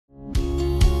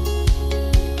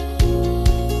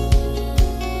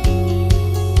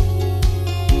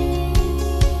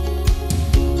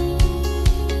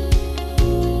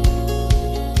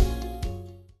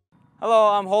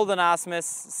Holden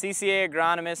CCA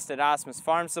agronomist at Osmus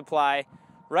Farm Supply.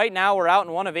 Right now we're out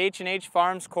in one of H&H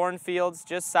Farms cornfields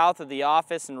just south of the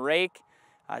office in Rake.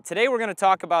 Today we're going to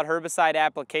talk about herbicide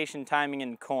application timing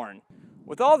in corn.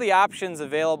 With all the options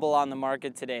available on the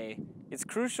market today, it's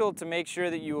crucial to make sure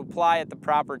that you apply at the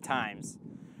proper times.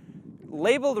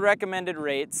 Labeled recommended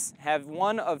rates have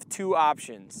one of two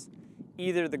options,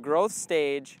 either the growth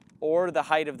stage or the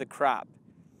height of the crop.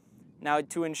 Now,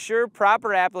 to ensure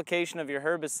proper application of your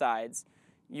herbicides,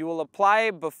 you will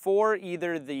apply before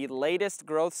either the latest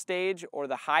growth stage or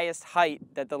the highest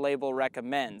height that the label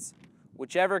recommends,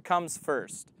 whichever comes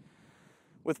first.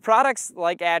 With products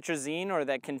like atrazine or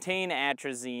that contain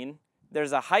atrazine,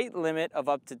 there's a height limit of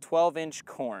up to 12-inch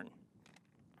corn.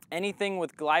 Anything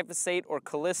with glyphosate or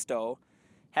Callisto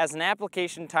has an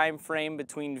application time frame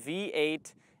between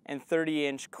V8 and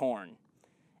 30-inch corn.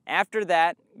 After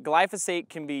that, glyphosate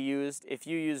can be used if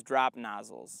you use drop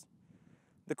nozzles.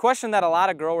 The question that a lot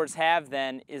of growers have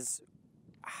then is,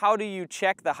 how do you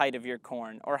check the height of your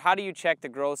corn, or how do you check the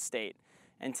growth state?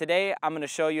 And today I'm going to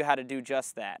show you how to do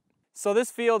just that. So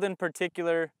this field in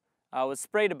particular was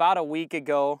sprayed about a week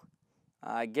ago.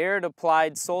 Garrett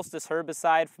applied Solstice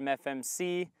herbicide from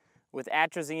FMC with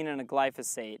atrazine and a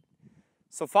glyphosate.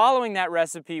 So following that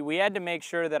recipe, we had to make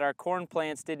sure that our corn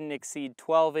plants didn't exceed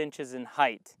 12 inches in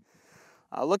height.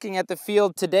 Looking at the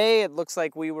field today, it looks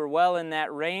like we were well in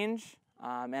that range,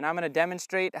 and I'm going to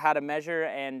demonstrate how to measure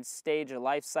and stage a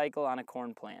life cycle on a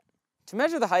corn plant. To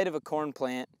measure the height of a corn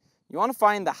plant, you want to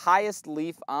find the highest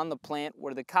leaf on the plant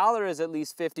where the collar is at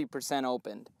least 50%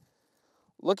 opened.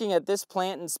 Looking at this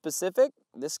plant in specific,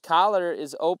 this collar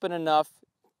is open enough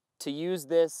to use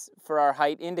this for our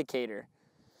height indicator.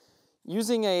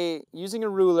 Using a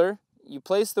ruler, you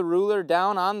place the ruler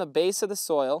down on the base of the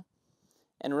soil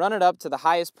and run it up to the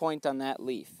highest point on that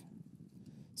leaf.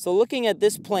 So looking at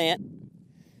this plant,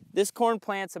 this corn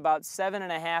plant's about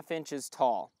 7.5 inches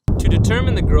tall. To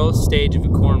determine the growth stage of a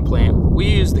corn plant, we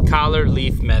use the collar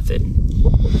leaf method.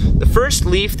 The first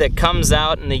leaf that comes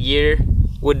out in the year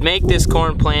would make this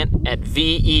corn plant at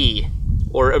VE,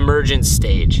 or emergence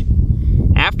stage.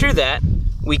 After that,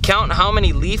 we count how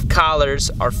many leaf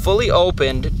collars are fully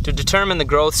opened to determine the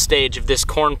growth stage of this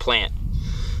corn plant.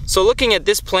 So looking at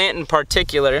this plant in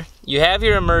particular, you have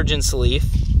your emergence leaf,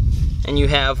 and you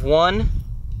have 1,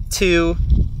 2,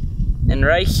 and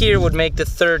right here would make the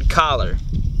third collar.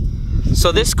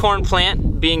 So this corn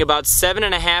plant, being about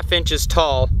 7.5 inches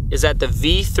tall, is at the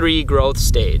V3 growth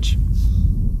stage.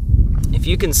 If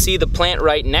you can see the plant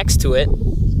right next to it,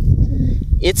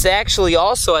 it's actually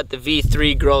also at the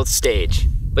V3 growth stage.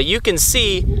 But you can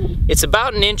see it's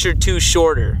about an inch or two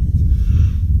shorter.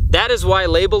 That is why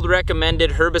labeled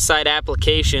recommended herbicide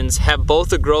applications have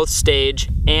both a growth stage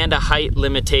and a height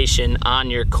limitation on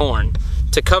your corn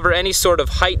to cover any sort of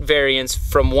height variance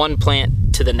from one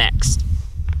plant to the next.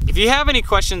 If you have any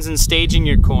questions in staging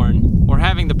your corn or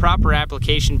having the proper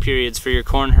application periods for your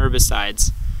corn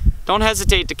herbicides, don't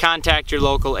hesitate to contact your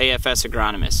local AFS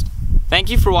agronomist. Thank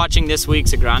you for watching this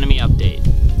week's Agronomy Update.